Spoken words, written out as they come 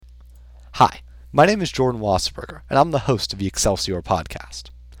My name is Jordan Wasserberger, and I'm the host of the Excelsior podcast.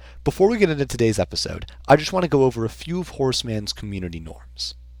 Before we get into today's episode, I just want to go over a few of Horace Mann's community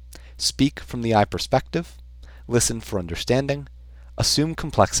norms. Speak from the I perspective, listen for understanding, assume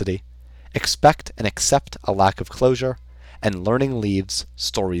complexity, expect and accept a lack of closure, and learning leaves,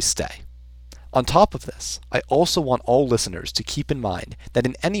 stories stay. On top of this, I also want all listeners to keep in mind that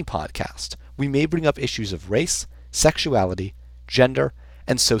in any podcast, we may bring up issues of race, sexuality, gender,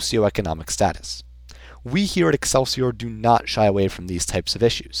 and socioeconomic status. We here at Excelsior do not shy away from these types of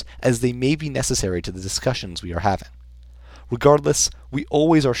issues, as they may be necessary to the discussions we are having. Regardless, we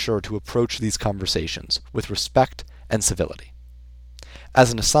always are sure to approach these conversations with respect and civility.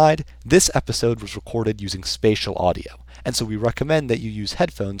 As an aside, this episode was recorded using spatial audio, and so we recommend that you use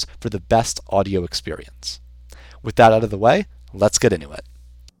headphones for the best audio experience. With that out of the way, let's get into it.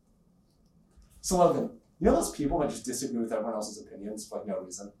 So Logan, you know those people that just disagree with everyone else's opinions for no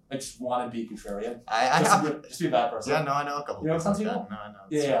reason? Like just want to be contrarian? Just be a bad person. Yeah, no, I know a couple. You know some people? No, I know.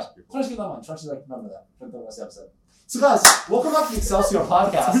 Yeah. Try to keep that one. Try to remember that for the rest of the episode. So guys, welcome back to the Excelsior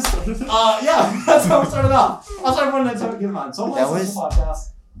podcast. Yeah, that's how we started off. I'll start everyone to keep in mind. So welcome to the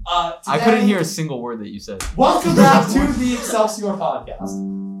podcast. I couldn't hear a single word that you said. Welcome back to the Excelsior podcast.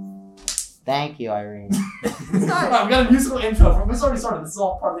 Thank you, Irene. Alright, we got a musical intro. This already started. This is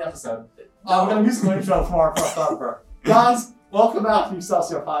all part of the episode. We got a musical intro for our photographer. Guys, welcome back to the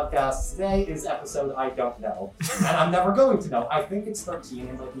Excelsior podcast. Today is episode I don't know, and I'm never going to know. I think it's 13,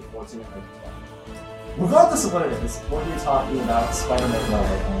 it might be 14, it might be 12. Regardless of what it is, we're here talking about Spider-Man No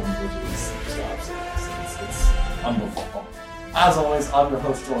Way Home, which is just it's unbelievable. As always, I'm your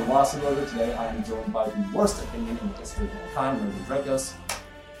host, Jordan Wasserberger. Today I am joined by the worst opinion in the history of mankind, Logan Dracos.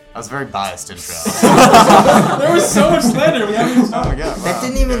 That was a very biased intro. There was so much slander. We haven't even Oh my god. That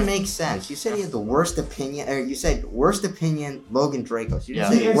didn't even make sense. You said he had the worst opinion, or you said worst opinion, Logan Dracos. You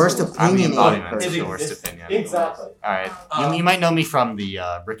didn't Yeah. say worst opinion. embodiment It's is the worst opinion. Exactly. Alright. You might know me from the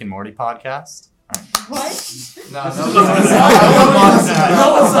Rick and Morty podcast. What? No, No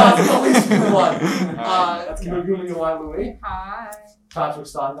one's at least one. Megumi Louis. Hi. Patrick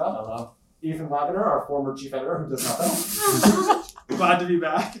Stonga. Hello. Ethan Wagner, our former chief editor who does nothing. Glad to be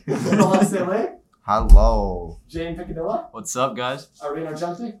back. Alexei Lee. Hello. Jane Picadilla. What's up, guys? Irene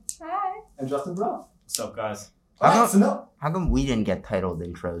Argenti. Hi. And Justin Brown. What's up, guys? Alright, so no. How come we didn't get titled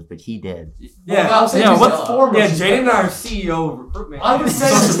intros, but he did? What's former chief Jaden, editor. our CEO of recruitment. I'm just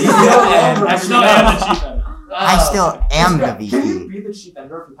saying the CEO and I still am the chief editor. I still am the Can you VP. be the chief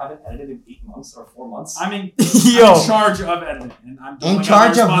editor if you haven't edited in 8 months or 4 months? I'm in Yo. charge of editing. And I'm In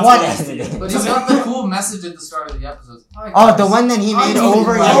charge of what editing? But he's got the cool message at the start of the episode. Oh, the one that he made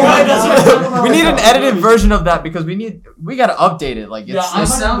over. right, that's right. We need an edited version of that because we gotta update it. Like, it's, Yeah, You I'm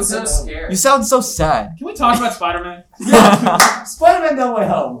sound so 100% scared. you sound so sad. Can we talk about Spider-Man? Yeah, Spider-Man No Way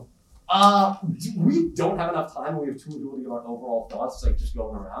Home. We don't have enough time. We have too many people to give our overall thoughts, like just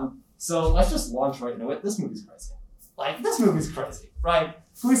going around. So let's just launch right into it. This movie's crazy. This movie's crazy, right?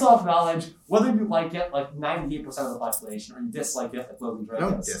 Please all acknowledge whether you like it, like 98% of the population, or you dislike it, like Logan I Drake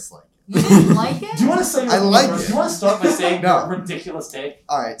don't does. dislike it. You didn't like it? Do you want to say your I like first? it. Do you want to start by saying No. your ridiculous take?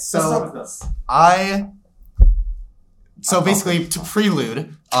 Alright, Let's start so with this. basically to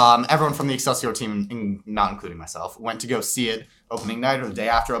prelude, everyone from the Excelsior team, not including myself, went to go see it opening night or the day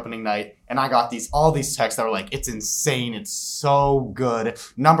after opening night, and I got all these texts that were like, "It's insane, it's so good,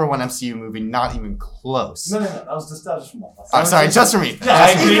 #1 MCU movie, not even close." No, that was just from one of us. I'm sorry, just for me. Yeah, I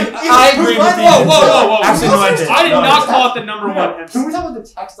agree with you. Whoa. Actually, no, I didn't. I did No, not it's call it the number Yeah, one. Can we talk about the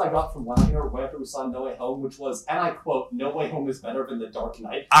text I got from Wagner right after we saw No Way Home, which was, and I quote, "No Way Home is better than The Dark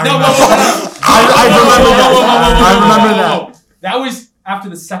Knight." I No, remember whoa. that. I remember that. That was after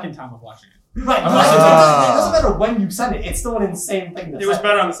the second time of watching it. Right, it Ah. doesn't matter when you send it, it's still an insane thing to It was say.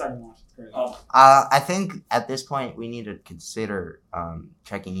 better on the second watch. It's crazy. Oh, I think at this point we need to consider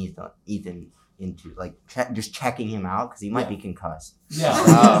checking Ethan into just checking him out because he might be concussed.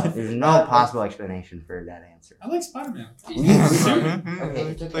 yeah. There's no possible explanation for that answer. I like Spider-Man. Okay,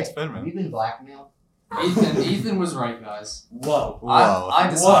 it's okay. Like Spider-Man. Have you been blackmailed? Ethan was right, guys. Whoa. I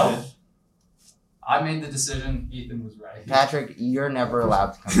decided. Whoa. I made the decision. Ethan was right. Patrick, you're never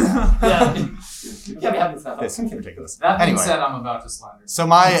allowed to come back. Yeah. You can't be having this This happen. is ridiculous. That being Anyway. said, I'm about to slander. So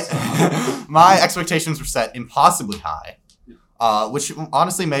my expectations were set impossibly high, which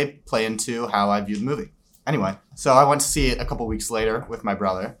honestly may play into how I viewed the movie. Anyway, so I went to see it a couple weeks later with my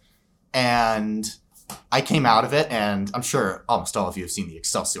brother, and I came out of it, and I'm sure almost all of you have seen the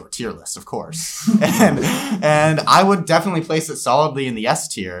Excelsior tier list, of course, and I would definitely place it solidly in the S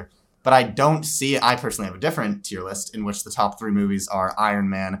tier. But I don't see it. I personally have a different tier list in which the top 3 movies are Iron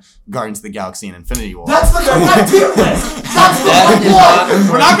Man, Guardians of the Galaxy, and Infinity War. That's the correct tier list. That's the That is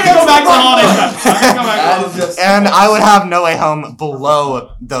point. We're not gonna go back to holiday special. We're not gonna go back to holiday special. And I would have No Way Home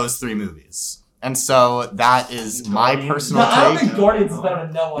below those 3 movies. And so that is my personal No, I don't take. think Guardians is better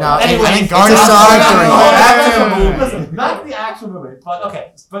than No Way No, Home. I think it's Guardians a of the song Galaxy- for you. Listen, back to the action movie. But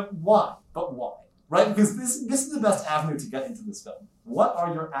okay, but why? But why? Right? Because this is the best avenue to get into this film. What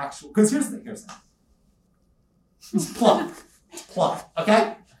are your actual? Because here's the thing. It's plot. It's plot.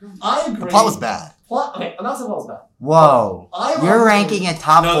 Okay. I agree. The plot was bad. Plot. Okay. I'm not saying plot was bad. Whoa. I You're like- ranking a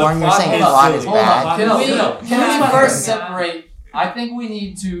top No, the 4 and you're plot saying is plot silly. is Hold on. bad. Can No, we, no. can we Yeah. first separate? I think we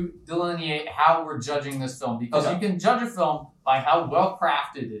need to delineate how we're judging this film because Okay. you can judge a film by how well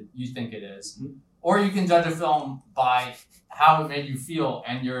crafted you think it is, or you can judge a film by how it made you feel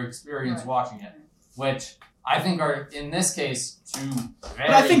and your experience watching it, which I think are in this case 2 very But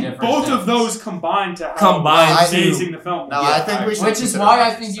I think different both things. of those combine to how Combine I'm to- amazing the film. No, is. I think we should. Which is consider why I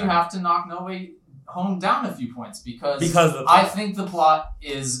that. think you have to knock No Way Home down a few points because Because I think the plot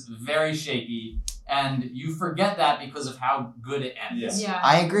is very shaky and you forget that because of how good it ends. Yeah.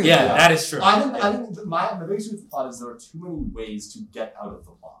 I agree. yeah, that is true. I think the biggest issue with the plot is there are too many ways to get out of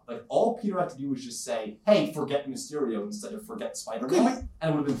the plot. Like all Peter had to do was just say, "Hey, forget Mysterio" instead of "forget Spider-Man,"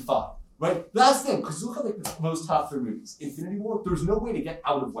 and it would have been fine. Right? That's the thing, because look at like those top 3 movies. Infinity War, there's no way to get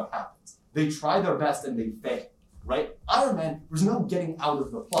out of what happens. They try their best and they fail. Right? Iron Man, there's no getting out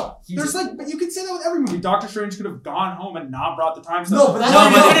of the plot. But you could say that with every movie. Doctor Strange could have gone home and not brought the time stone. No, but that's No,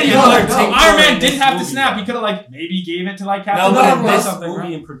 but Infinity in War, order to take Iron Man part in didn't this have to movie, snap. though. He could have like maybe gave it to like No, Captain but in Marvel or this something. movie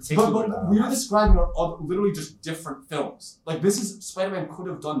Right? in particular, But though. we're describing are literally just different films. Like this is Spider-Man could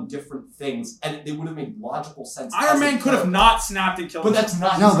have done different things, and they would have made logical sense. Iron as a Man could have character. not snapped and killed But him. that's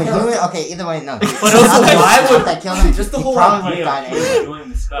not. No, his but character. you would, okay, either way, no. But also, why would that killed him? just the He whole probably would idea have of died Peter anyway. doing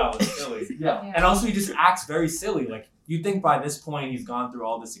the spell is silly. Yeah. And also, he just acts very silly. Like, you think by this point he's gone through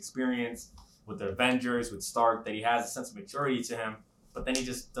all this experience with the Avengers, with Stark, that he has a sense of maturity to him, but then he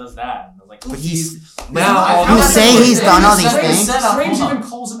just does that. And I was like, But he's now I all found You this- say he's done all these Strange things? setup, Strange hold on. even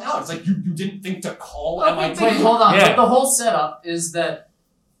calls him out. It's like you didn't think to call Okay, MIT. Wait, hold on. Yeah. But the whole setup is that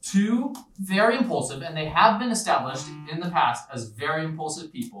 2 very impulsive, and they have been established in the past as very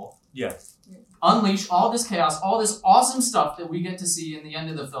impulsive people, Yeah. unleash all this chaos, all this awesome stuff that we get to see in the end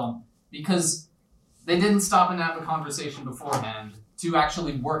of the film because they didn't stop and have a conversation beforehand to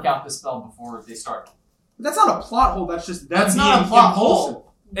actually work out the spell before they start. That's not a plot hole. That's just That's being not a plot impulsive.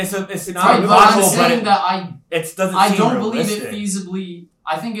 hole. It's It's not Right, a but I'm plot hole, but saying that it doesn't I seem don't believe realistic. it feasibly.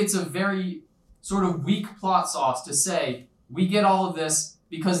 I think it's a very sort of weak plot sauce to say we get all of this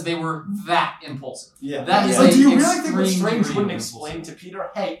because they were that impulsive. Yeah. That is So an do you really think that extreme Strange degree wouldn't of explain to Peter,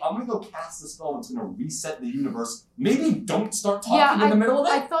 "Hey, I'm gonna go cast the spell that's gonna reset the universe. Maybe don't start talking Yeah, in the middle of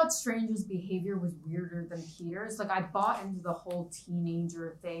I it." thought Strange's behavior was weirder than Peter's. Like, I bought into the whole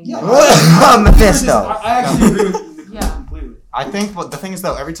teenager thing. Yeah. Mephisto. I actually agree with you Yeah. completely. I think what the thing is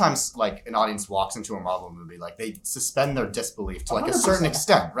though, every time like an audience walks into a Marvel movie, like they suspend their disbelief to like a certain 100%.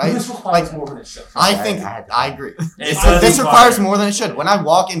 extent, right? This requires Like, more than it should. I Okay, think I had to- I agree. It So does this require- requires more than it should. When I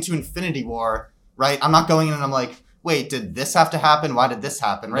walk into Infinity War, right, I'm not going in and I'm like, wait, did this have to happen? Why did this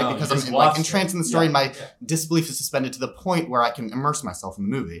happen? Right? No, you Because just I'm like watched it. entranced in the story, and my Yeah. disbelief is suspended to the point where I can immerse myself in the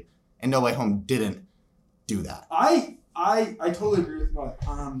movie. And No Way Home didn't do that. I totally agree with what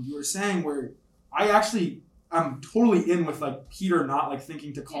you were saying. Where I'm totally in with like Peter not like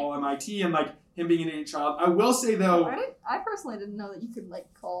thinking to call MIT and like him being an idiot child. I will say though, I personally didn't know that you could, like,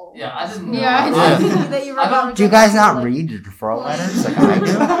 call. Yeah, I didn't know. Yeah, Yeah. I didn't that you were I don't- about Do you guys not read your deferral letters like I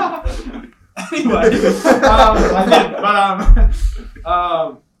do? anyway, I did,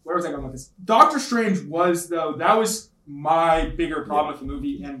 but where was I going with this? Doctor Strange was though that was my bigger problem with the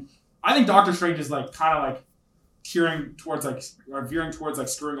movie, and I think Doctor Strange is like kind of like veering towards like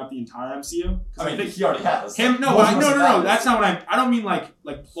screwing up the entire MCU. 'Cause I mean, he already has. him. No, Most of us no. have That's not what I don't mean like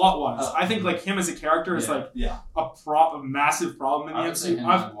plot wise. Oh. I think like him as a character is like Yeah. a massive problem in the I would say MCU. him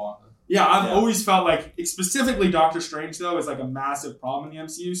I've and Wanda. I've Yeah. always felt like specifically Doctor Strange though is like a massive problem in the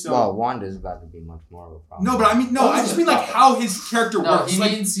MCU. So Well, Wanda's about to be much more of a problem. no, but I mean I just mean like how his character No, works. he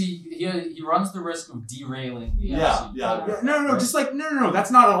Like, means he runs the risk of derailing. The Yeah, MCU. yeah. yeah, no, just like no.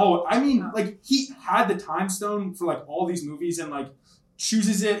 That's not at all. I mean, like he had the time stone for like all these movies and like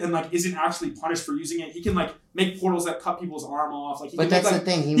chooses it and like isn't actually punished for using it. He can like make portals that cut people's arm off. Like he But can make, that's like,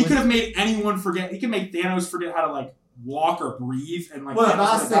 the thing. he could have made anyone forget. He could make Thanos forget how to like walk or breathe and like Well, Thanos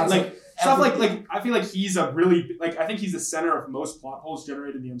that's forget- the- like stuff every- like I feel like he's a really like I think he's the center of most plot holes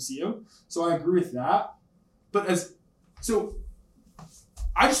generated in the MCU. So I agree with that. But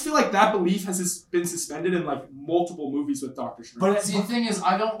I just feel like that belief has been suspended in like multiple movies with Doctor Strange. But See, the thing is,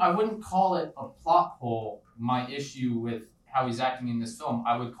 I wouldn't call it a plot hole. My issue with how he's acting in this film,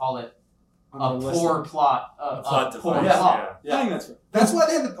 I would call it a poor plot. A plot poor device, plot. I think that's right. That's why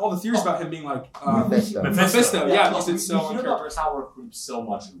they had all the theories about him being like Mephisto. Yeah, because it's so we hear about uncharacteristic. power creep so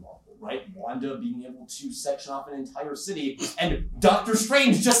much in Marvel, right? Wanda being able to section off an entire city, and Doctor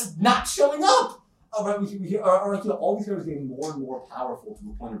Strange just not showing up. Right, all these heroes getting more and more powerful to the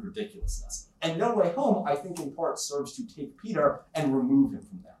point of ridiculousness. And No Way Home, I think, in part serves to take Peter and remove him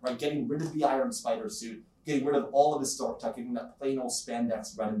from that, right? Getting rid of the Iron Spider suit, getting rid of all of his Stark tech, getting that plain old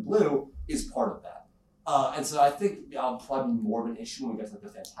spandex red and blue is part of that. And so I think probably more of an issue when we get to the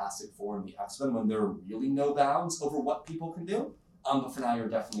Fantastic Four and the X-Men, when there are really no bounds over what people can do. But for now, you're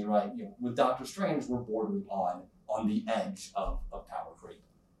definitely right. With Doctor Strange, we're bordering on the edge of power creep.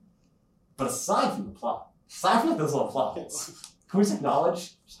 But aside from the plot, aside from those little plot holes, can we just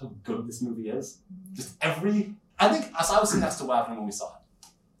acknowledge just how good this movie is? Just I think, as I was sitting next to Wagner when we saw it,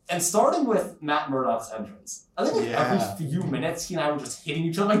 and starting with Matt Murdock's entrance, I think every few minutes he and I were just hitting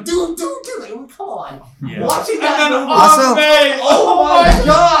each other like, dude, like, come on. Yeah. Watching And that then movie, oh my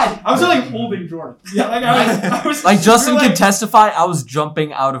god! I was like holding Jordan. Yeah, like I was Like Justin you're could testify, I was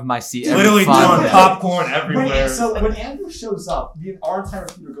jumping out of my seat. every Literally 5 throwing minutes. popcorn everywhere. When Andrew shows up, our entire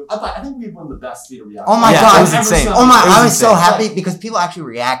theater goes. I think we had one of the best theater reactions. Oh my Yeah, god, it was insane. Oh my, It was I was so insane. happy because people actually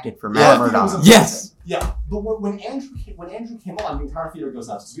reacted for Yeah, Matt Murdock. Yes. Yeah, but when Andrew came on, the entire theater goes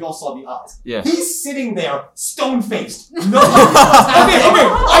nuts because we all saw the eyes. Yeah. He's sitting there, stone faced. No, Okay,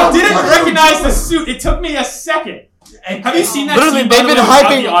 I didn't recognize the suit. It took me a second. Have you seen that? Literally, scene, they've by the been way, about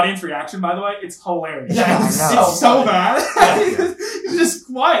hyping- the audience reaction. By the way, it's hilarious. Yeah, I it's know. It's so funny. bad. It's just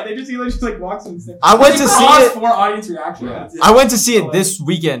quiet. He just like walks in. I went to see it. for audience reaction. Yeah. I went to see it this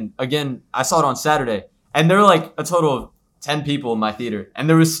weekend. Again, I saw it on Saturday. And there were like a total of 10 people in my theater. And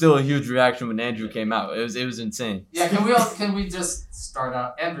there was still a huge reaction when Andrew came out. It was insane. Yeah, can we just start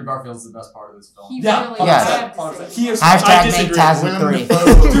out? Andrew Garfield's the best part of this film. He Yeah, really yeah. I have to say. He is. I Hashtag disagree. make Tazzy 3.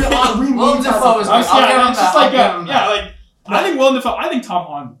 Dude, we Willem need Dafoe is Tazzy. great. I'll give him it's just that. like I'll give him that. I think Willem Dafoe. I think Tom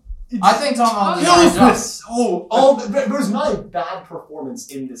Holland. I think Tom Holland Oh, did a yeah. great job. There's not a bad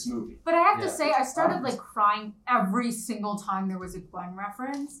performance in this movie. But I have Yeah. to say, I started like crying every single time there was a Gwen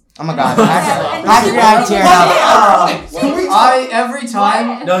reference. Oh my god, Yeah, Patrick and I teared up. Can we I every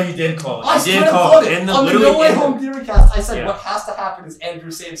time. No, you did call it. I You straight did up call called it. it. In the On the literally No Way in the- Home theory cast, I said Yeah. what has to happen is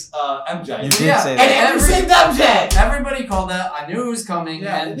Andrew saves MJ. You did Yeah, say And that. Andrew saved MJ! Everybody called that. I knew it was coming,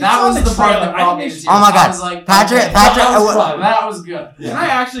 Yeah, and it's that on was the the part trailer. that I brought think me they to should- tears. Oh my God. I was like, Patrick- okay, Patrick, that was I fun. That was good. And I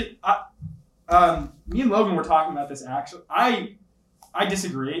actually, me and Logan were talking about this. Actually, I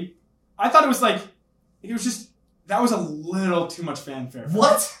disagree. I thought it was like that was a little too much fanfare.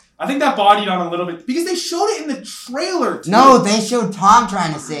 What? I think that bodied on a little bit because they showed it in the trailer. Too. No, they showed Tom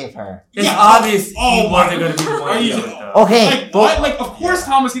trying to save her. It's Yeah. obvious Oh he my wasn't going to be the Are one to you- do it, though. Okay, Of course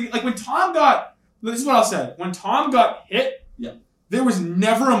Tom was getting, like when Tom got. This is what I'll say. When Tom got hit, Yeah. there was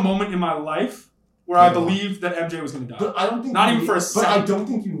never a moment in my life where I believed that MJ was going to die. But I don't think Not you even for a need- But I second. don't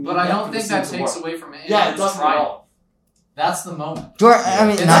think you need But I that don't for think the that scene to takes work. away from Yeah, it Andrew's doesn't at triumph. all. That's the moment. Jordan, I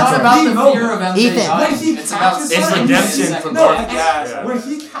mean, It's not not Jordan. about the Ethan. fear of MJ Ethan. dying. When he It's about catches It's her, redemption he's- from no, Dark and Knight. when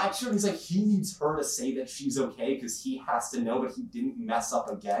he catches her, he's like, he needs her to say that she's okay because he has to know that he didn't mess up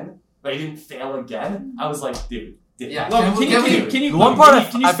again, but he didn't fail again. I was like, dude. Yeah. Logan, Can you The one part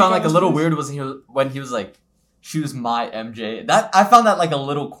can you I speak found on like a this, little please? weird was when he was like, "She was my MJ." That I found that like a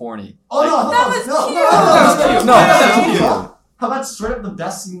little corny. Oh no, That was cute. No, that's cute. How about straight up the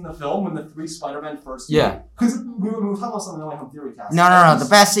best scene in the film when the 3 Spider-Men first Yeah. Because we were talking about something like on Theory Cast. No. The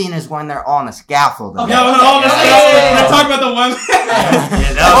best scene is when they're on the scaffold. Okay. No, Yeah. I talk about the one.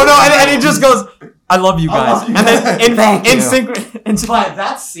 Yeah, that Oh was- no! And he just goes, "I love you I guys," love you and then guys. Thank you. But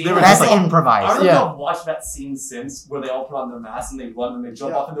that scene, They were That's just like- I improvised. don't know Yeah. if I've watched that scene since where they all put on their masks and they run and they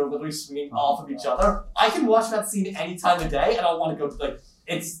jump off and they're literally swinging off of each other. I can watch that scene any time of day and I want to go to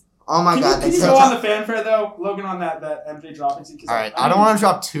it's. Oh my god, Can that's you such go a- on the fanfare though, Logan, on that MJ dropping scene? 'Cause All right, I don't want to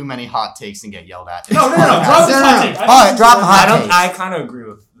drop too many hot takes and get yelled at. No, drop No, this hot take. I All right, think drop it's the hot I don't. takes. I kind of agree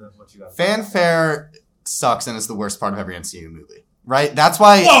with what you got. Fanfare sucks and is the worst part of every MCU movie. Right? That's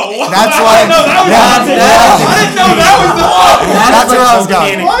why. Whoa! That's why. I didn't know that was Yeah, hot take. yeah. I didn't know that was the hot. That's where I was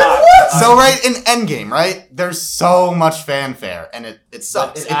going. Organic thought. So right in Endgame, right? There's so much fanfare, and it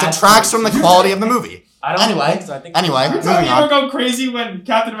sucks. It It adds detracts to from the- the quality of the movie. I don't Anyway, think so. I think Anyway, Every moving time you ever on. go crazy when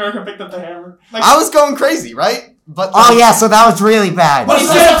Captain America picked up the hammer. Like, I was going crazy, right? But Oh yeah, so that was really bad. But he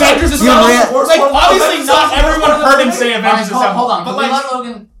said Avengers You Assemble. rea- Like, obviously not everyone heard him say All right, Avengers Assemble. hold on. But Can we like, let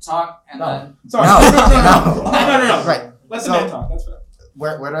Logan talk and No. then? sorry. No. No. Right. Let the So- man talk. That's fair.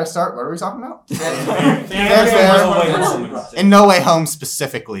 Where did I start? What are we talking about? Fanfare. In No Way Home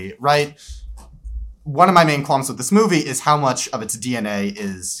specifically, right? One of my main qualms with this movie is how much of its DNA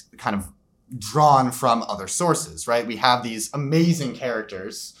is kind of drawn from other sources, right? We have these amazing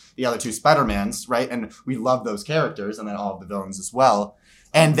characters, the other two Spider-Mans, right? And we love those characters, and then all of the villains as well.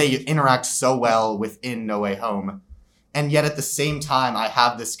 And they interact so well within No Way Home. And yet at the same time, I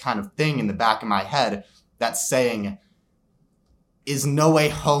have this kind of thing in the back of my head that's saying, is No Way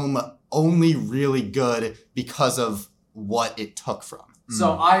Home only really good because of what it took from?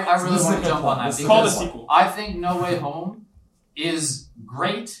 So I really want to jump on that It's called a because sequel. I think No Way Home is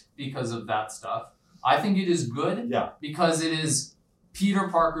great because of that stuff. I think it is good because it is Peter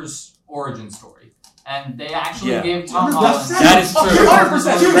Parker's origin story. And they actually gave Tom Holland... That is true. 100%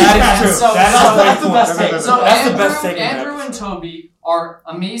 That is true. So That's the best take. So That's the best take. Andrew and Toby are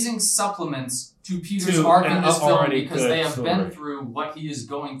amazing supplements to Peter's To arc in an this film already because good they have been story. through what he is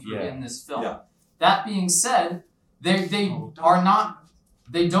going through Yeah. in this film. Yeah. That being said, they are not...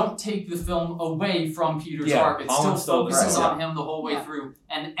 They don't take the film away from Peter's arc. It still focuses on him the whole way through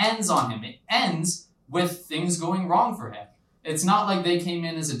and ends on him. It ends with things going wrong for him. It's not like they came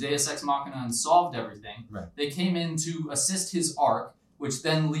in as a Deus Ex Machina and solved everything. Right. They came in to assist his arc, which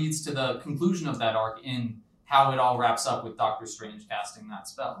then leads to the conclusion of that arc in how it all wraps up with Doctor Strange casting that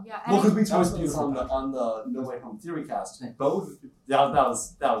spell. Yeah, Well, because we That was told you beautiful. on the No Way Home theory cast, both that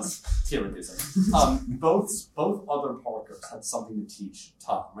was tear inducing. Both other Parkers had something to teach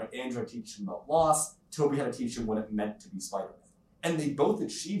Tom. Right, Andrew had to teach him about loss. Toby had to teach him what it meant to be Spider-Man, and they both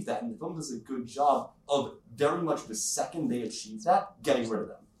achieved that. And the film does a good job of very much the second they achieve that, getting rid of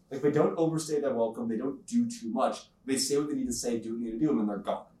them. Like they don't overstay their welcome. They don't do too much. They say what they need to say, do what they need to do, and then they're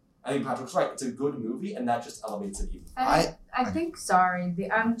gone. I think Patrick's right. It's a good movie, and that just elevates it even. I think, the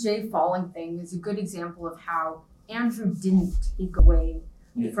MJ falling thing is a good example of how Andrew didn't take away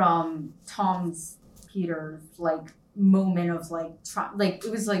from Tom's Peter's moment of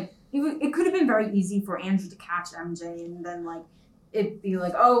it could have been very easy for Andrew to catch MJ and then it be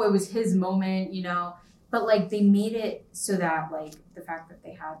it was his moment, but they made it so that the fact that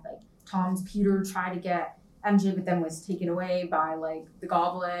they had Tom's Peter try to get MJ, but then was taken away by the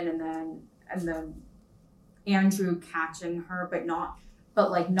Goblin, and then Andrew catching her, but not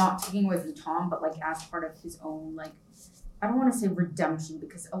taking away from Tom, but as part of his own I don't want to say redemption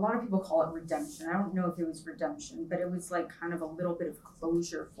because a lot of people call it redemption. I don't know if it was redemption, but it was kind of a little bit of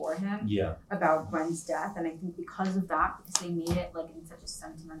closure for him about Gwen's death, and I think because of that, because they made it in such a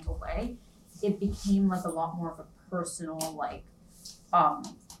sentimental way, it became a lot more of a personal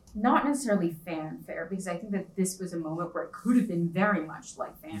not necessarily fanfare, because I think that this was a moment where it could have been very much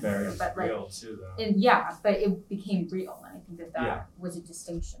fanfare, but real too, though. but it became real, and I think that was a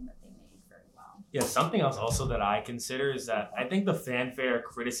distinction that they made very well. Yeah, something else also that I consider is that I think the fanfare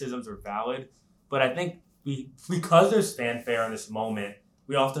criticisms are valid, but I think because there's fanfare in this moment,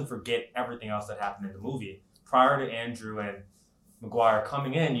 we often forget everything else that happened in the movie. Prior to Andrew and Maguire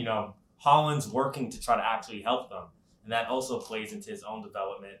coming in, Holland's working to try to actually help them. And that also plays into his own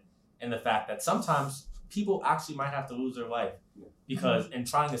development and the fact that sometimes people actually might have to lose their life because in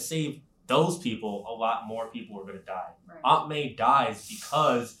trying to save those people, a lot more people are going to die. Right. Aunt May dies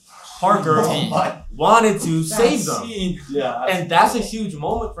because Parker wanted to save them. Yeah, And that's a huge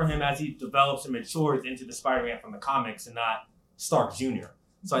moment for him as he develops and matures into the Spider-Man from the comics and not Stark Jr.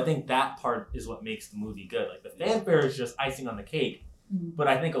 So I think that part is what makes the movie good. The fanfare is just icing on the cake. But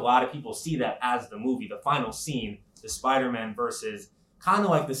I think a lot of people see that as the movie, the final scene, the Spider-Man versus kind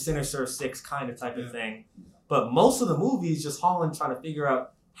of the Sinister Six kind of type of thing. But most of the movie is just Holland trying to figure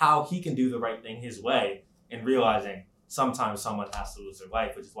out how he can do the right thing his way and realizing sometimes someone has to lose their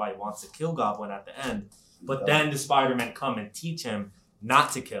life, which is why he wants to kill Goblin at the end. But then the Spider-Man come and teach him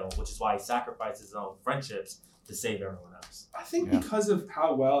not to kill, which is why he sacrifices his own friendships to save everyone else. I think because of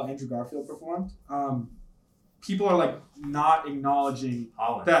how well Andrew Garfield performed, people are not acknowledging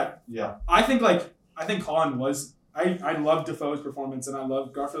Holland. that. Yeah. I think Holland was. I love Defoe's performance and I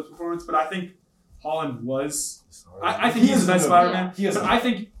love Garfield's performance, but I think Holland was. I think he's the best Spider-Man. He is. But I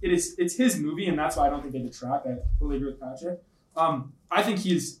think it's his movie, and that's why I don't think they detract. I totally agree with Patrick. I think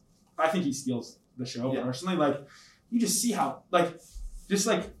he steals the show personally. You just see how that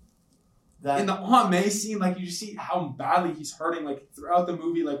in the Aunt May scene, you just see how badly he's hurting, throughout the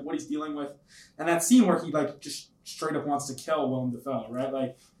movie, what he's dealing with, and that scene where he just straight up wants to kill Willem Dafoe,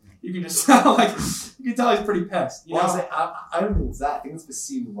 right? You can just tell, you can tell he's pretty pissed. You know? I don't think it's that. I think it's the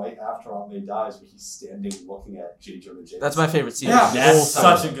scene right after Aunt May dies where he's standing looking at J. Jonah Jameson. That's my favorite scene. Yeah. That's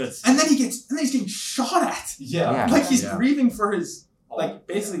such a good scene. And then he's getting shot at. Yeah. He's grieving for his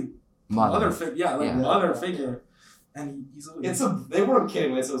basically mother figure. Mother figure. and he's literally. They weren't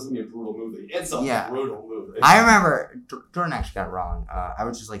kidding when they said it was gonna be a brutal movie. It's a Yeah. brutal movie. I remember Jordan actually got it wrong. I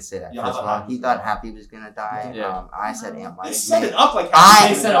would just like to say that. Yeah, First I of thought all, he thought Happy was gonna die. Yeah. I said Aunt May. They set it up like I-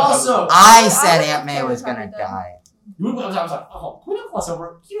 they set it up. Also, I said I Aunt May would've was said gonna Happy die. I was like, oh, can we have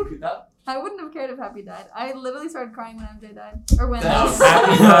crossover? Can you repeat that? I wouldn't have cared if Happy died. I literally started crying when MJ died. Or when That was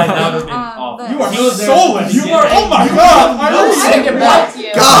Happy died, that would've been awful. You are He was there soulless. when he You are. did it. Oh my god! I No, really take it back.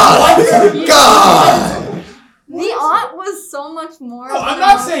 God! The aunt was so much more. No, I'm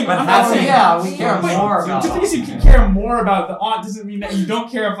not saying. But I'm not Happy- saying. Yeah, we care But more about just it. because you can care more about the aunt doesn't mean that you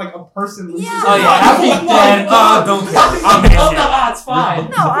don't care if like a person loses. Yeah. Oh their yeah, aunt. Happy Oh my dead. God. Don't care. I'm Oh, no, it's fine.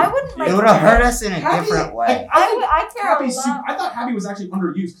 No, I wouldn't like. It would have hurt us in a Happy- different way. I care a Happy's lot. I thought Happy was actually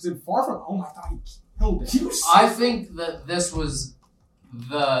underused because in Far From Home, I thought he killed it. I think that this was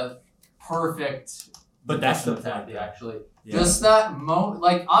the perfect But that's the depiction of point, Happy, yeah. actually. Yeah. Just that moment,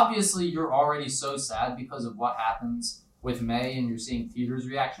 like, obviously you're already so sad because of what happens with May and you're seeing Peter's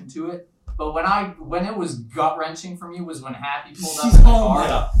reaction to it. But when it was gut-wrenching for me was when Happy pulled up in the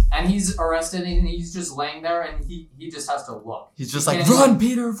car and he's arrested and he's just laying there and he just has to look. He's just He like, can't run, even-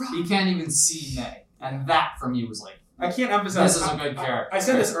 Peter, run. He can't even see May. And that for me was like, I can't emphasize. This is a good character. I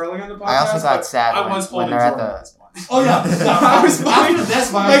said this earlier in the podcast. I also got but sad I when- was when holding they're at Jordan the- at this point. Oh yeah. I was After like,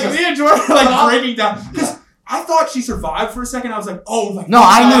 this one, I like was me and Jordan were like breaking down because I thought she survived for a second. I was like, oh, like No,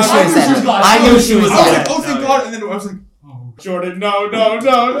 I knew she I was knew dead. was gone. I knew she was I was like, dead. oh, thank No, God, and then I was like, oh, Jordan,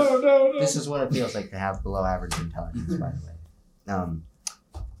 no. This is what it feels like to have below average intelligence, by the way.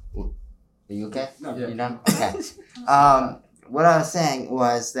 Are you okay? No, You done? Okay. What I was saying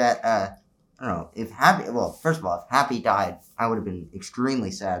was that I don't know if Happy. Well, first of all, if Happy died, I would have been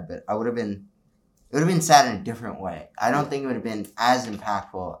extremely sad. But it would have been sad in a different way. I don't think it would have been as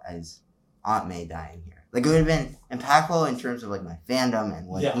impactful as Aunt May dying here. Like it would have been impactful in terms of like my fandom and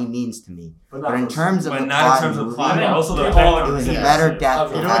what Yeah. he means to me. But But in terms of But the not in plot, terms and of movie, plot, but also the Yeah. effect it was on a the better character. death Okay.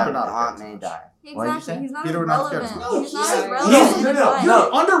 to Peter have Piper not Aunt affected May much. die. What did you Exactly. say? He's not Peter as would not relevant. care. No, He's not yeah. as No, relevant. in no, life.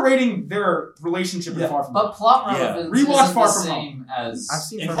 You're underrating their relationship Yeah. in Far From but Home. plot Yeah. relevance Rewatch isn't Far the From same as. I've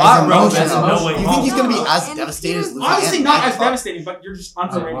seen In her plot as relevance, emotional. no way Do you think he's No, gonna be as and devastated as Peter's losing Obviously Aunt not May? as devastating, but you're just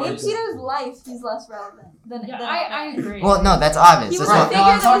underrating. In Peter's life, he's less relevant than. Yeah, than I agree. Well, no, that's obvious. He was That's a what, figure No, I'm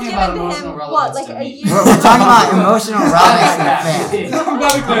that was talking about given to emotional him. relevance What, like to a me. year? we're talking about emotional relevance in the fan. I'm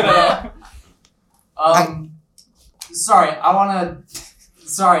glad we cleared that up.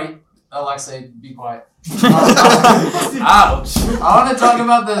 Sorry, Alexei, be quiet. Ouch. I want to talk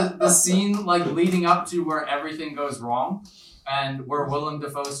about the scene like leading up to where everything goes wrong, and where Willem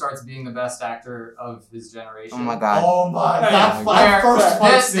Dafoe starts being the best actor of his generation. Oh my god. Oh my Yeah, god. Where- That first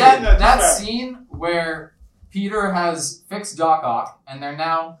fight that, scene. that Fair. scene where Peter has fixed Doc Ock, and they're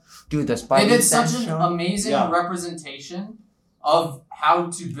now Dude, the they Spidey did such sense an show. amazing Yeah. representation of how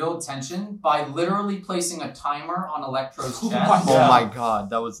to build tension by literally placing a timer on Electro's Oh chest. my Oh my god,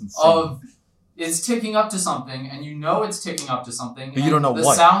 that was insane. Of it's ticking up to something, and you know it's ticking up to something. But you and don't know the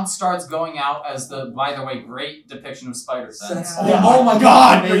what. sound starts going out as the, by the way, great depiction of spider sense. Yeah, oh my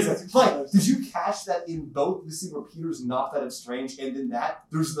god, amazing. Like, did you catch that in both the scene where Peter's knocked out of Strange and in that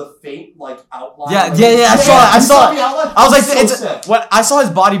there's the faint like outline? Yeah, like, yeah, I saw it, I you saw it. the outline? I was like, So it's sick. when I saw his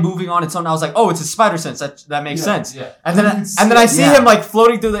body moving on its own. I was like, oh, it's a spider sense. That makes Yeah. sense. Yeah. And then It's I see yeah. him like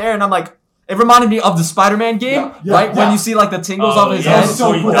floating through the air, and I'm like, it reminded me of the Spider-Man game, Yeah, yeah, right? When yeah. you see like the tingles Oh, of his yeah, head.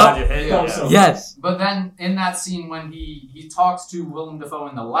 so before you cool. dodge your hit, Yeah, yeah. so- Yes. But then in that scene when he talks to Willem Dafoe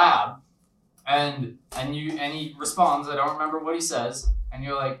in the lab, and he responds, I don't remember what he says, and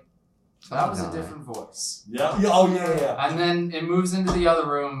you're like, that was a God. different voice. Yeah. Yeah, oh yeah. And then it moves into the other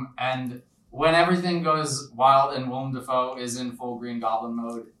room, and when everything goes wild and Willem Dafoe is in full Green Goblin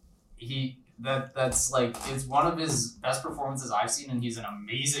mode, that's like it's one of his best performances I've seen, and he's an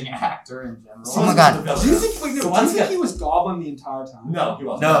amazing actor in general. Oh my god. Do you think, wait, no, So do you once think again- he was Goblin the entire time? No, he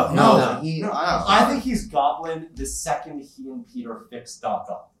wasn't. No. No, he. I think he's Goblin the second he and Peter fixed Doc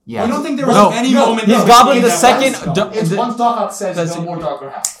Ock. Yeah. I don't think there was No, any no, moment. He's that Goblin he the that second. was Goblin. It's once Doc Ock says That's no it. more Darker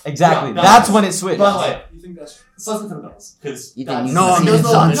Half. Exactly. Yeah, That's when it switched. By the way, You think that's? so let's listen to the bills. Because You think you No, can see there's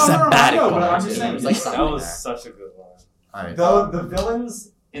his no- on no, sabbatical. but I'm just saying. It's like That something was there. such a good one. Alright. the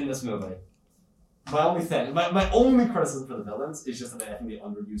villains in this movie, my only criticism for the villains is just that I think they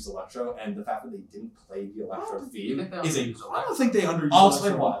underused Electro, and the fact that they didn't play the Electro You theme think they is a. underused I don't think they underused. I'll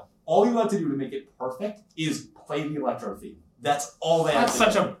explain Electro. why. All you have to do to make it perfect is play the Electro theme. That's all they have That's to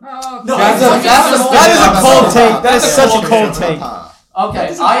do. such a. No, That is a cold take. That is such a cold take. Okay,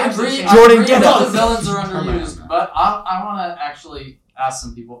 That's I agree. Jordan, I agree get that it. the villains are underused, but I want to actually ask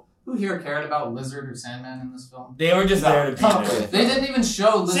some people. Who here cared about Lizard or Sandman in this film? They were just there to be come there. They didn't even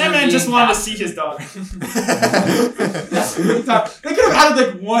show Lizard. Sandman being just wanted to captured. see his dog. They could have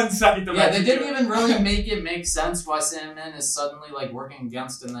added like 1 second to Yeah, that. they didn't even really make it make sense why Sandman is suddenly like working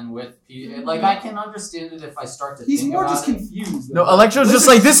against and then with Peter. Like I can understand it if I start to He's think more about just it. confused. No, Electro's just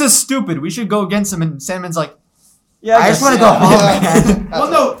like, this is stupid. We should go against him. And Sandman's like, yeah, I just want to go home, man.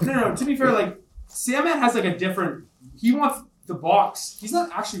 Well, no. To be fair, like Sandman has like a different. He wants the box. He's not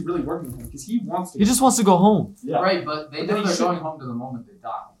actually really working with him because he wants to. He just wants to go home. Yeah. Right, but they But then know he they're should- going home to the moment they die.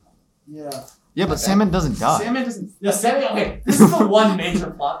 Yeah. Yeah, but Sandman doesn't die. Sandman doesn't. Yeah, Sandman. Okay, this is the one major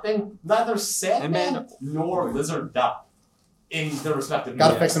plot thing. Neither Sandman nor Lizard die in their respective.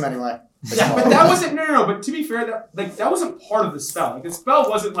 Gotta movies. fix him anyway. Yeah, but that wasn't no. But to be fair, that wasn't part of the spell. Like the spell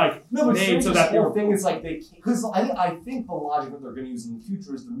wasn't like No, but made so Strange's that they whole were. thing is like they because I think the logic that they're going to use in the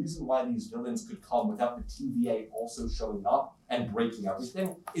future is the reason why these villains could come without the TVA also showing up and breaking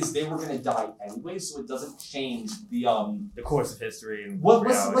everything is they were going to die anyway, so it doesn't change the The course of history and what's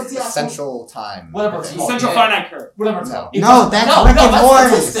reality. the actual Essential time. whatever it's called. Central Yeah. finite curve. Whatever it's No. called. It No, doesn't- that's no, Rick no, and that's Morty.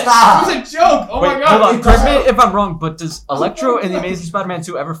 statistic. Stop. It was a joke. Oh Wait, my god. hold on. it Correct me doesn't- if I'm wrong, but does Electro in the Amazing Spider-Man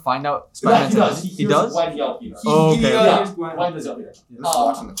 2 ever find out Yeah, Spider-Man he 2? does. He hears does? When yell Peter. Oh, okay. Yeah. Gwen. When does yell Peter? Just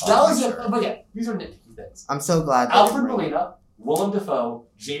watching the That clock, was sure. it. But yeah, these are nitpicky things. I'm so glad that Alfred Molina, Willem Dafoe,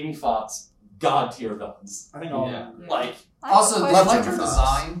 Jamie Foxx, god tier villains. I think all. Yeah. Like I have Also, a the question. Electro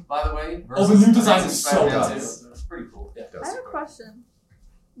design, by the way. Oh, the versus new design Amazing is so Spider-Man good. 2, It's pretty cool. Yeah. I have a question.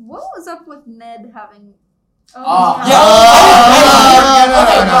 What was up with Ned having? Oh.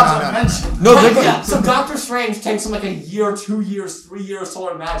 No, they're yeah, so Doctor Strange takes him like a year, 2 years, 3 years to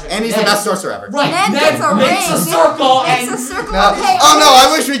learn magic. And he's the best sorcerer ever. Right. Ned Ned gets a makes a ring. circle It's and a circle. No. Okay. Oh no!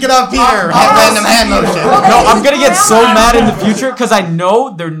 I wish we could have Peter have random hand motion. No, I'm gonna get so mad in the future because I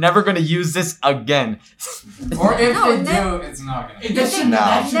know they're never gonna use this again. Or if No, they Ned- do, it's not gonna. It should No.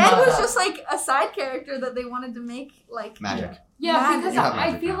 that should Ned not was happen. just like a side character that they wanted to make like Magic. Yeah, Magic. because You have I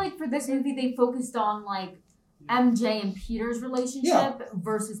magic feel now. like for this movie they focused on like MJ and Peter's relationship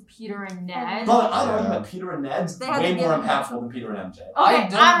versus Peter and Ned. But I argue that Peter and Ned's They had way to more give him impactful than Peter and MJ. Okay, I I don't don't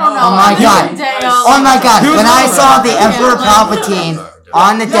know. know. Oh my God. Damn. Oh my god, Who's when I number? saw the Yeah, Emperor like- Palpatine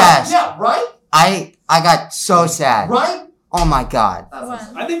on the desk, Yeah, right? I got so sad. Right? Oh my god.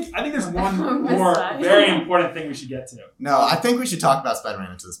 I think there's I one missed more that. very important thing we should get to. No, I think we should talk about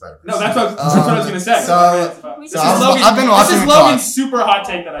Spider-Man Into the Spider-Verse. No, that's what I was gonna say. So- We So should- I've been watching This is it Logan's talk. super hot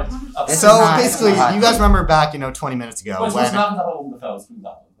take that I. This So is not basically, hot you guys take. remember back, 20 minutes ago Which was when not the whole Dafoe's being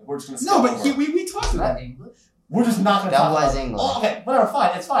done. We're just gonna skip No, but over. we talked Is about that it. English? We're just not gonna That talk was about it. English. Oh, okay, whatever,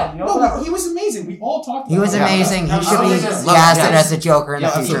 fine, it's fine. You know, No, whatever. he was amazing. We all talked about He was it. amazing. He Yeah. should be Yeah. casted Yeah. as a Joker in the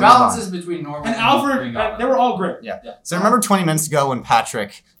Yeah, future. He Move on. balances between Norman And Alfred, Green Goblin. they were all great. So remember 20 minutes ago when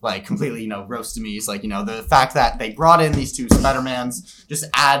Patrick completely roasted me. He's like, the fact that they brought in these two Spider-Mans just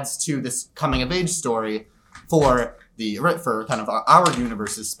adds to this coming of age story for kind of our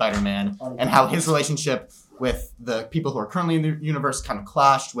universe's Spider-Man and how his relationship with the people who are currently in the universe kind of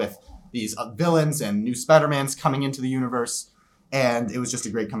clashed with these villains and new Spider-Mans coming into the universe. And it was just a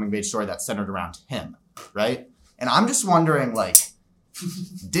great coming of age story that centered around him, right? And I'm just wondering,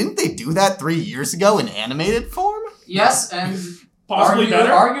 didn't they do that 3 years ago in animated form? Yes, and Possibly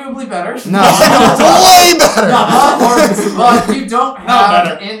better. Arguably better. No. Way better! But you don't No, have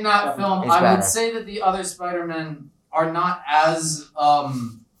better. in that film. It's I better. would say that the other Spider-Men are not as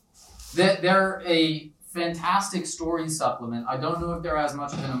they're a fantastic story supplement. I don't know if they're as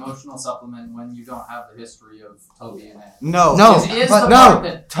much of an emotional supplement when you don't have the history of Toby and Ed. No, No, It is but the no. part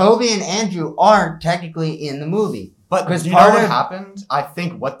that- Toby and Andrew aren't technically in the movie. but Because you know part what of- happened? I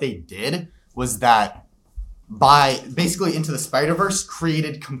think what they did was that by basically Into the Spider-Verse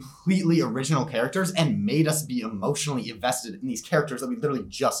created completely original characters and made us be emotionally invested in these characters that we literally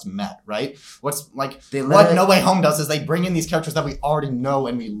just met, right? What's They what literally- No Way Home does is they bring in these characters that we already know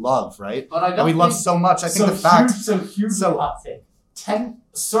and we love, right? But I That don't we love think so much. I think So the fact here's the hot take. 10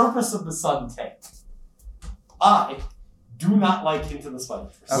 Surface of the Sun take. I do not like Into the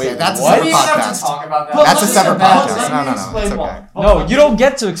Spider-Verse. Okay, Wait, that's a what? separate we don't have podcast. to talk about that. But That's a let me separate get back- podcast. let me No, no, no, explain it's why. okay. No, you don't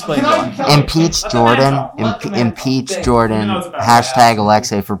get to explain Can I- why. can I- Impeach let the man Jordan. talk. Let the man Impeach talk. Jordan. He knows about Hashtag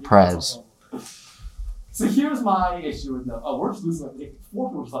Alexei for Prez. So here's my issue with the. Oh, we're just losing like 4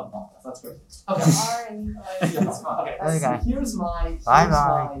 people just on the podcast. That's great. Okay. Yeah, that's fine. Okay. Okay. So here's my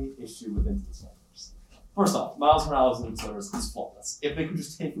Bye-bye. issue with Into the Spider-Verse. First off, Miles Morales in the Spider-Verse is flawless. If they could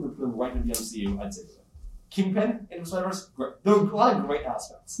just take him and put him right into the MCU, I'd say do it. Kingpin in the Spider-Verse, great. There are a lot of great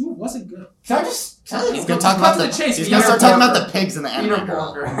aspects. Who wasn't good? Can I just tell you? He's gonna talk about to the the chase, He's Peter gonna start talking Parker. about the pigs in the Peter anime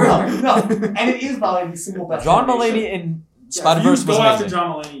girl. Parker. No, and it is probably the single best. John animation. Mulaney in Spider-Verse You was go after amazing.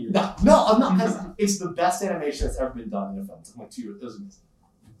 John Mulaney. No, I'm not. 'Cause it's the best animation that's ever been done in a film. It took like 2 years. It was amazing.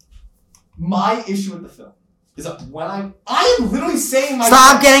 My issue with the film is that when I am literally saying my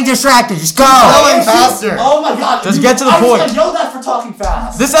Stop getting distracted. Just go. Going faster. Oh my god! Just get to the I point. just got yelled at for talking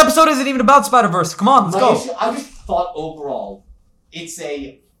fast. This episode isn't even about Spider-Verse. Come on, let's My go. issue, I just thought overall,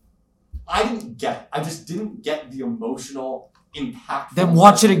 I didn't get it. I just didn't get the emotional impact. Then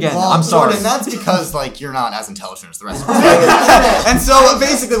watch it again. Well, I'm sorry. Jordan, that's because you're not as intelligent as the rest of us. And so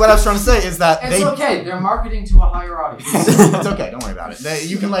basically, what I was trying to say is that It's okay. They're marketing to a higher audience. It's okay. Don't worry about it.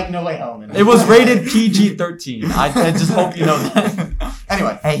 You can No Way Home. It was rated PG-13. I just hope you know that.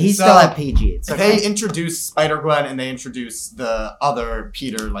 Anyway, Hey, he's so still at PG. It's okay. They introduce Spider-Gwen and they introduce the other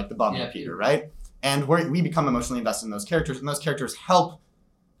Peter, like the bummy Peter, right? And we become emotionally invested in those characters, and those characters help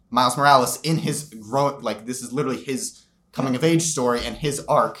Miles Morales in his growth. Like, this is literally his coming of age story and his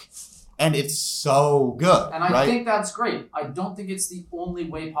arc, and it's so good. And I right? think that's great. I don't think it's the only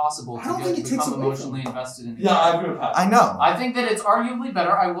way possible to become emotionally invested in the Yeah, I character. agree with that. I know. I think that it's arguably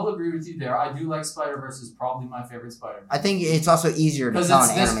better. I will agree with you there. I do like Spider-Verse is probably my favorite Spider-Man. I think it's also easier to Because tell it's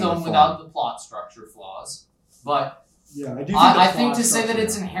an this animated film form. without the plot structure flaws. But Yeah, I do. I think to say that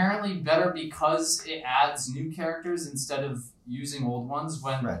it's inherently better because it adds new characters instead of using old ones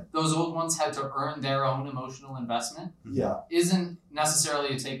when those old ones had to earn their own emotional investment isn't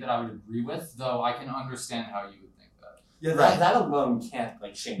necessarily a take that I would agree with, though I can understand how you would think that. Yeah, that alone can't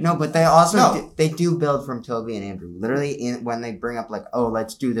change. No, but they also they do build from Toby and Andrew. Literally, when they bring up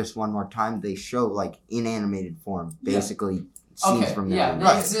let's do this one more time, they show in animated form, basically scenes from there.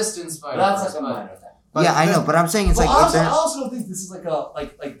 They exist in Spider-Verse. That's a minor thing. Yeah, I know, but I'm saying it's I if they're- also don't think this is like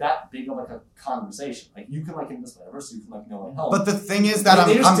that big of a conversation. Like you can in this Spider-Verse, you can No Way Home. But the thing is that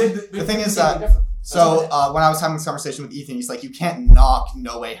when I was having this conversation with Ethan, he's like, you can't knock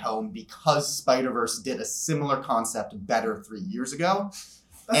No Way Home because Spider-Verse did a similar concept better 3 years ago.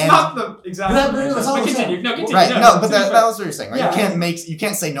 That's not the exact. Continue. Right? No, but that was what you're saying. Right? Yeah. You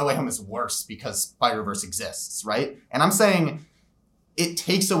can't say No Way Home is worse because Spider-Verse exists, right? And I'm saying it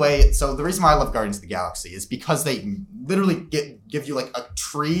takes away. So the reason why I love Guardians of the Galaxy is because they literally give you a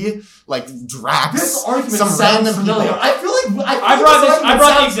tree, Drax, this argument some sounds random familiar. people. I feel like I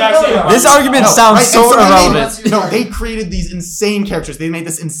brought the exact same. This argument sounds so irrelevant. They created these insane characters. They made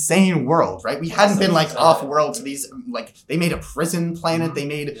this insane world, right? We hadn't been off world to these they made a prison planet. They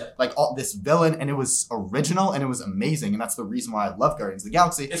made all this villain, and it was original and it was amazing. And that's the reason why I love Guardians of the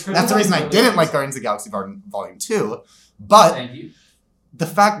Galaxy. That's the reason I didn't like Guardians of the Galaxy Volume 2. But Thank you. the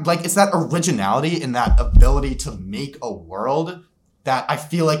fact, it's that originality and that ability to make a world that I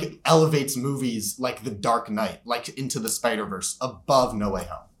feel elevates movies like The Dark Knight, Into the Spider-Verse, above No Way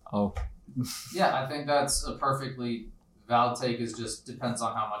Home. Oh. Yeah, I think that's a perfectly valid take. Is just depends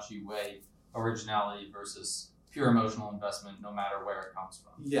on how much you weigh originality versus pure emotional investment, no matter where it comes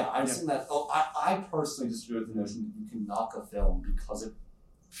from. Yeah, I've seen that. I personally disagree with the notion that you can knock a film because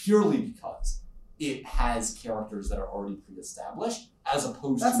it has characters that are already pre-established, as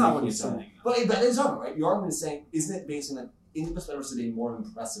opposed That's to not what making he's it so- saying. But that is not right. Your argument is saying, isn't it based on that Into the Spider-Verse did a more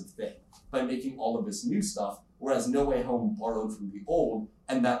impressive thing by making all of this new stuff, whereas No Way Home borrowed from the old,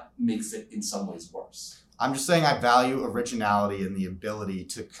 and that makes it in some ways worse. I'm just saying I value originality and the ability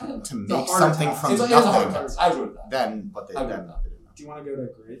to make harder something task. from It's a harder nothing task. I agree with that. than what they I agree did. with that. Do you want to go to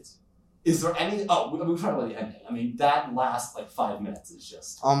grades? Is there any? Oh, we're talking about the ending. I mean, that last 5 minutes is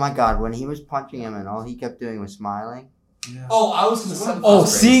just. Oh my god, when he was punching him and all he kept doing was smiling. Yeah. Oh, I was gonna say. Oh,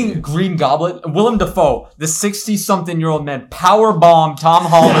 seeing Green Goblin, Willem Dafoe, the 60-something-year-old man, power bomb Tom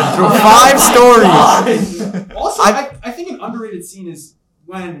Holland through 5 stories. Also, I think an underrated scene is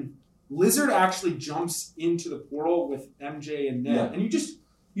when Lizard actually jumps into the portal with MJ and Ned, and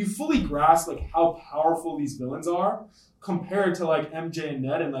you fully grasp how powerful these villains are compared to MJ and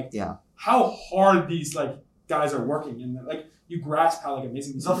Ned, and how hard these guys are working, and you grasp how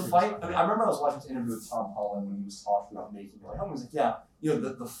amazing these The characters fight. are. I mean, I remember I was watching this interview with Tom Holland when he was talking about making No Way Home. He was like, "Yeah,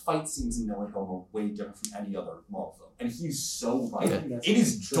 the fight scenes in No Way Home are way different from any other Marvel film," and he's so right. Yeah. It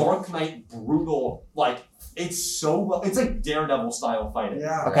is Dark Knight brutal. It's so well. It's Daredevil style fighting.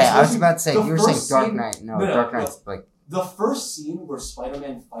 Yeah. Okay, I was about to say, The you were saying first Dark scene- Knight. No, No, Dark Knight's The first scene where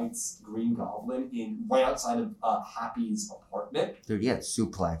Spider-Man fights Green Goblin right outside of Happy's apartment. dude, yeah,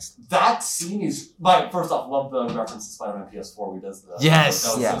 suplexed. That scene is first off, love the reference to Spider-Man PS4 where he does the Yes.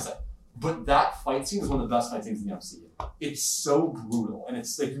 that was Yeah. so sick. But that fight scene is one of the best fight scenes in the MCU. It's so brutal, and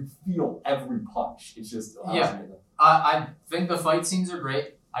it's you feel every punch. It's just amazing. I think the fight scenes are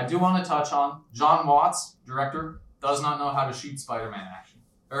great. I do want to touch on John Watts, director, does not know how to shoot Spider-Man action.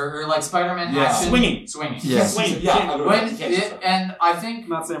 Or Spider-Man action. Swinging. Yeah. Swinging. Yeah. And I think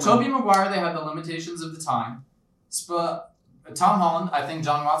Not saying Tobey Maguire, they had the limitations of the time. Tom Holland, I think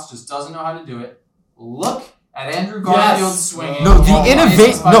John Watts just doesn't know how to do it. Look at Andrew Garfield Yes. swinging. No, the in all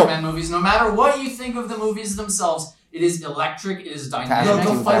innovate- Spider-Man movies, no matter what you think of the movies themselves, it is electric, it is dynamic.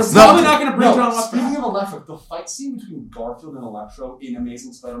 No, the fight No. Probably not going to bring No, John Watts speaking back. of Electric, the fight scene between Garfield and Electro in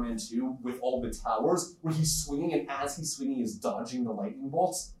Amazing Spider-Man 2 with all the towers, where he's swinging and as he's swinging, he's dodging the lightning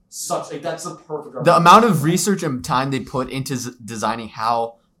bolts. That's a perfect. The amount of research and time they put into designing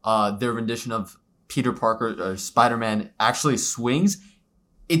how their rendition of Peter Parker or Spider-Man actually swings,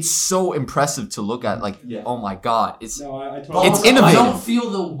 it's so impressive to look at. Like, Yeah. oh my god, it's No, I totally. It's I innovative. don't feel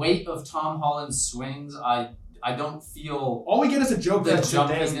the weight of Tom Holland's swings. I don't feel All we get is a joke the that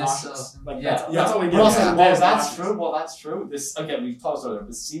Zendaya is jumpiness nauseous. of- Like, yeah. that's all we get. Well, Zendaya well, is that's nauseous. true. Well, that's true. This again, we talked earlier.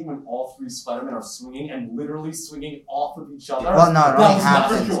 The scene when all three Spider-Men are swinging and literally swinging off of each other. Well, no, it that only was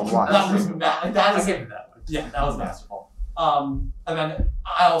happens masterful. once. That was that is I'll give you that one. Yeah, that was masterful. And then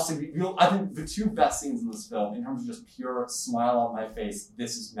I also, I think the two best scenes in this film, in terms of just pure smile on my face,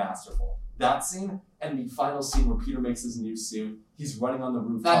 this is masterful. That scene and the final scene where Peter makes his new suit. He's running on the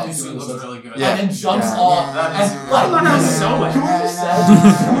rooftop. that new doing suit this- looks really good. Yeah. And then jumps Yeah. off. That and is- like, I thought that was so much. Can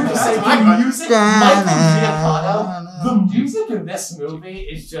we just say the music, Michael Giacchino, the music in this movie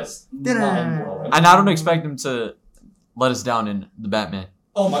is just mind blowing. and I don't expect them to let us down in the Batman.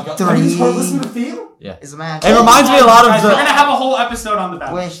 Oh my god! Have you just heard listen to the theme? Is a match. It reminds me a lot Guys, of we're gonna the. have a whole episode on the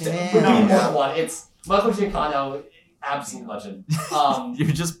Batman. Wish We're it doing in. more than one. It's Michael Giacchino, absolute legend. You're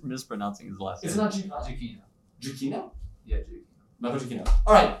just mispronouncing his last Is it name. not Giacchino? Giacchino. Giacchino? Yeah, Giacchino. Michael Giacchino.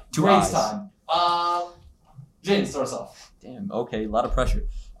 All right, Two Graves eyes. time. James, start us off. Damn. Okay, a lot of pressure.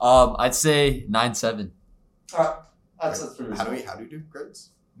 I'd say 9-7. All right, that's pretty. How do we do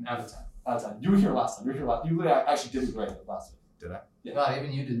grades? Out of 10. Out of 10. You were here last time. You were here last. You actually did great last week. Did I? Yeah. God,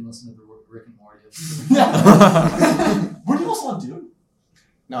 even you didn't listen to the Rick and Morty. Were you also on Dune?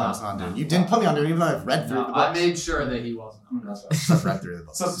 No, I was not doing. You didn't put me on Dune, even though I've read through No, the I books. made sure that he wasn't. That's right. I've read through the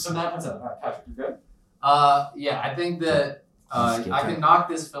books. So 9.7. All right, Patrick, you good? Yeah, I think that I can knock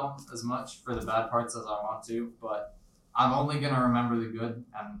this film as much for the bad parts as I want to, but I'm only gonna remember the good.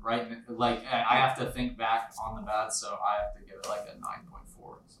 And I have to think back on the bad, so I have to give it like a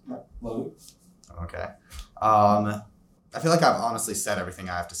 9.4. Logan? Okay. I feel like I've honestly said everything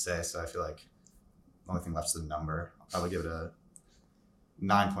I have to say, so I feel like the only thing left is the number. I'll probably give it a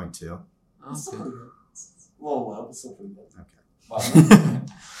 9.2. It's still pretty good. It's a little low, but still pretty good. Okay. Wow.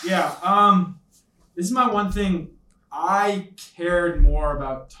 Yeah. This is my one thing. I cared more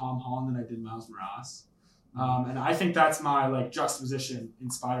about Tom Holland than I did Miles Morales. And I think that's my juxtaposition in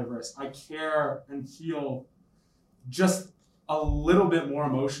Spider-Verse. I care and feel just a little bit more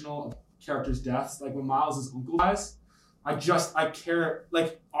emotional of characters' deaths. Like when Miles' uncle dies, I care.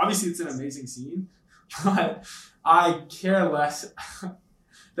 Like, obviously it's an amazing scene, but I care less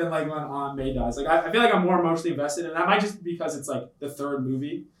than when Aunt May dies. Like I feel like I'm more emotionally invested, and that might just be because it's the third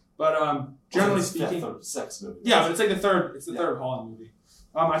movie. But generally speaking, Sex movie. yeah, but it's the third. It's the third Holland movie.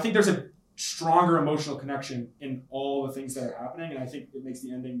 I think there's a stronger emotional connection in all the things that are happening, and I think it makes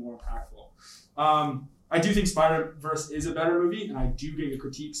the ending more impactful. I do think Spider-Verse is a better movie, and I do get your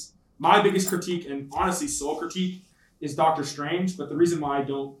critiques. My biggest critique, and honestly sole critique, is Doctor Strange. But the reason why I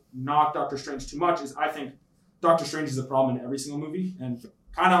don't knock Doctor Strange too much is I think Doctor Strange is a problem in every single movie, and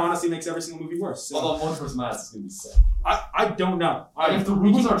kind of honestly makes every single movie worse. So Although one person mask is going to be sick. I don't know. If the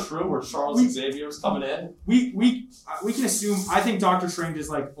rumors are true, where Charles Xavier's coming in, we can assume. I think Doctor Strange is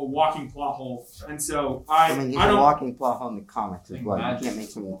like a walking plot hole, and so I mean, he's I a don't. walking plot hole in the comics as well. You Magic. can't make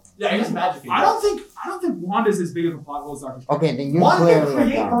some. yeah, he's magic. I don't think Wanda's as big of a plot hole as Doctor Strange. Okay, then you One can clearly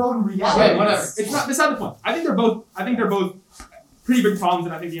create are her dumb. own reality. Wait, whatever. It's not. That's not the point. I think they're both pretty big problems,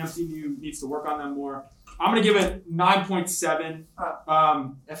 and I think the MCU needs to work on them more. I'm gonna give it 9.7.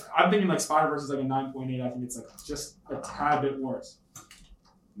 If I'm thinking Spider-Verse is a 9.8, I think it's just a tad bit worse.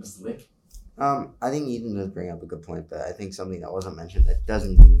 Mr. Lick. I think Ethan does bring up a good point, but I think something that wasn't mentioned that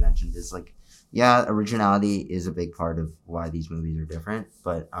doesn't need to be mentioned is originality is a big part of why these movies are different.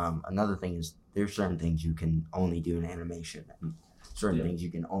 But another thing is there's certain things you can only do in animation, and certain things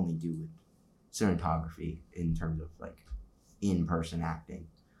you can only do with cinematography in terms of in-person acting.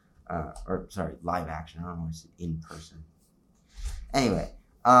 Live action. I don't know if it's in person. Anyway,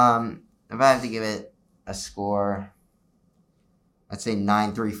 if I have to give it a score, I'd say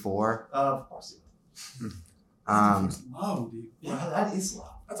 9.34. Of course. It's low, dude. Yeah, that is low.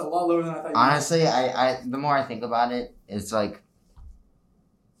 That's a lot lower than I thought. Honestly, I the more I think about it, it's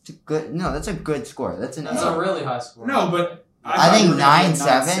it's a good. No, that's a good score. That's an. That's A. a really high score. No, but I thought think you were gonna give it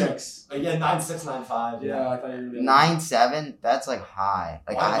 9.7. 9.6. Yeah, 9.6, 9.5. Yeah, I thought you were gonna 9.7. That's high.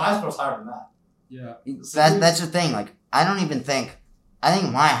 Mine's supposed higher than that. Yeah. That's the thing. I don't even think. I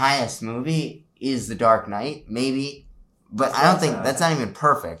think my highest movie is The Dark Knight, maybe, but I don't think that's not even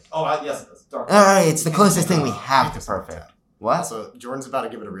perfect. Oh, yes, it is. Dark. It's the closest thing we have to perfect. What? Also, Jordan's about to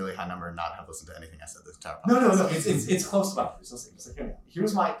give it a really high number and not have listened to anything I said this entire No. podcast. It's close to my numbers. Just hear me out.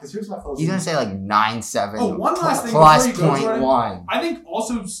 Here's my closing. He's gonna say like 9.7. Oh, one last thing plus before you go, Jordan. 0.1. I think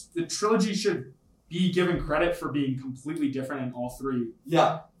also the trilogy should be given credit for being completely different in all three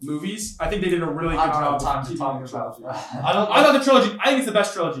Yeah. movies. I think they did a really I good don't job have time of to keeping talk the about trilogy. that. I thought the trilogy. I think it's the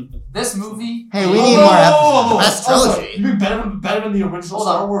best trilogy. This movie. Hey, we need more episodes. Best trilogy. You mean better than the original Hold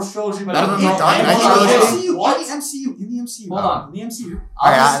on. Star Wars trilogy? Better than the Dark Dark Knight Knight trilogy? trilogy? What? In the MCU. In the MCU. Hold on. In the MCU.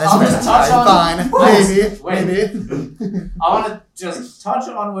 I'll just touch on. Fine. Wait. Maybe. I want to just touch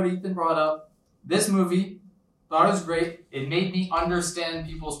on what Ethan brought up. This movie, thought it was great. It made me understand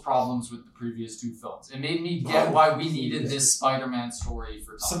people's problems with the previous two films. It made me get why we needed this Spider-Man story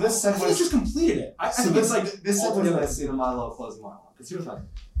for Tom. So this I think it's segues. just completed it. I So think this it's like this segues altogether- nicely into my little closing monologue. Because here's my thing.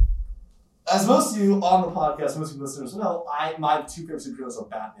 As most of you on the podcast, most of you listeners know, my two favorite superheroes are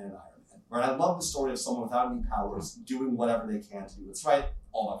Batman and Iron Man. Right? I love the story of someone without any powers doing whatever they can to do what's right,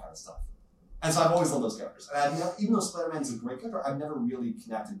 all that kind of stuff. And so I've always loved those characters. And I've never, even though Spider-Man's a great character, I've never really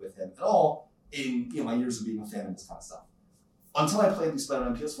connected with him at all in my years of being a fan of this kind of stuff. Until I played the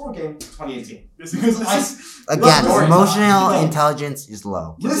Spider-Man PS4 game in 2018. Again, Story emotional time. intelligence is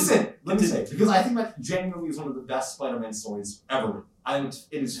low. Listen, let me say, because I think that genuinely is one of the best Spider-Man stories ever written. I think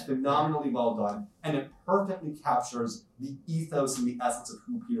it is phenomenally well done, and it perfectly captures the ethos and the essence of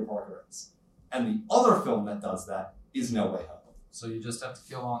who Peter Parker is. And the other film that does that is No Way Home. So you just have to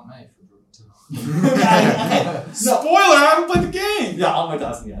kill Aunt May for Jordan 2. Spoiler! I haven't played the game. Yeah, I'll my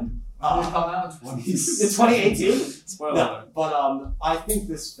dies in the end. When did it come out? It's 2018. Spoiler. No, alert. but I think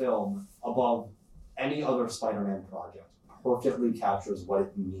this film, above any other Spider-Man project, perfectly captures what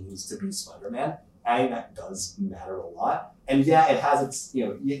it means to be Spider-Man. I think that does matter a lot. And yeah, it has its, you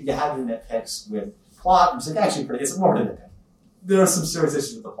have your nitpicks with plot, which is actually it's more of a nitpick. There are some serious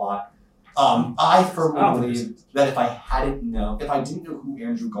issues with the plot. I firmly believe that if I didn't know who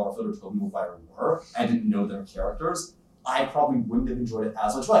Andrew Garfield or Tobey Maguire were, I didn't know their characters, I probably wouldn't have enjoyed it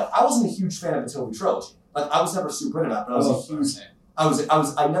as much. Like, I wasn't a huge fan of the Tobey trilogy. Like, I was never super into that, but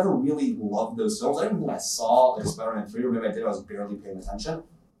I never really loved those films. I didn't think I saw like Spider-Man 3, or maybe I did, I was barely paying attention.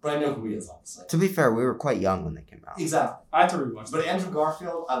 But I know who he is, obviously. To be fair, we were quite young when they came out. Exactly. I have to rewatch. But Andrew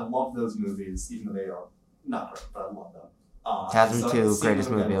Garfield, I love those movies, even though they are not great, but I love them. Chasm so 2, seeing greatest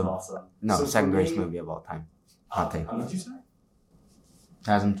them again movie was of awesome. No, So second for greatest me, movie of all time. Hot take. what did you say?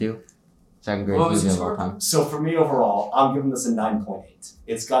 Chasm 2, second What greatest was movie your of all score? time. So for me overall, I'm giving this a 9.8.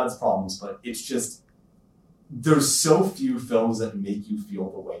 It's got its problems, but it's just there's so few films that make you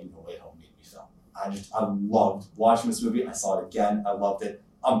feel the way No Way Home made me feel. I loved watching this movie. I saw it again. I loved it.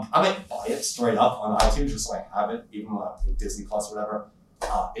 I might buy it straight up on iTunes just so I have it, even though I think Disney Plus or whatever.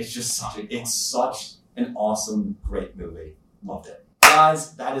 It's just such an awesome, great movie. Loved it.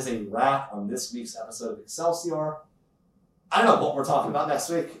 Guys, that is a wrap on this week's episode of Excelsior. I don't know what we're talking about next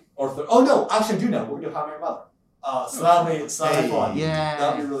week. Oh no, actually I do know. We're going to do How I Met Your Mother. So that'll be fun. Yeah.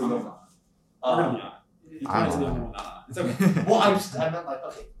 That'll be really good. It's okay. Well, I meant like,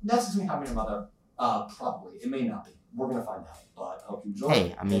 okay, next week How I Met Your Mother. Probably. It may not be. We're going to find out. But I hope you enjoy it.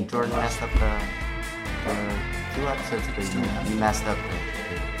 Hey, I mean, Jordan messed up the 2 episodes ago. You messed up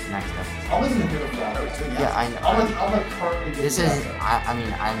the next episode. I'll make an appeal for that. Yeah, I know. I'll like currently This is, I mean,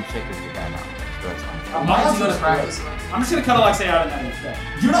 I'm sick of you guys now. So it's fine. I'm Why not did you go to gonna practice? I'm just gonna cut Alexei out and edit instead.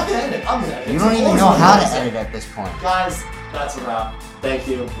 You're not gonna edit. I'm gonna edit. You don't even know how to edit at this point. Guys, that's a wrap. Thank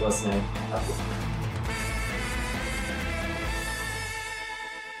you for listening. Have a good one.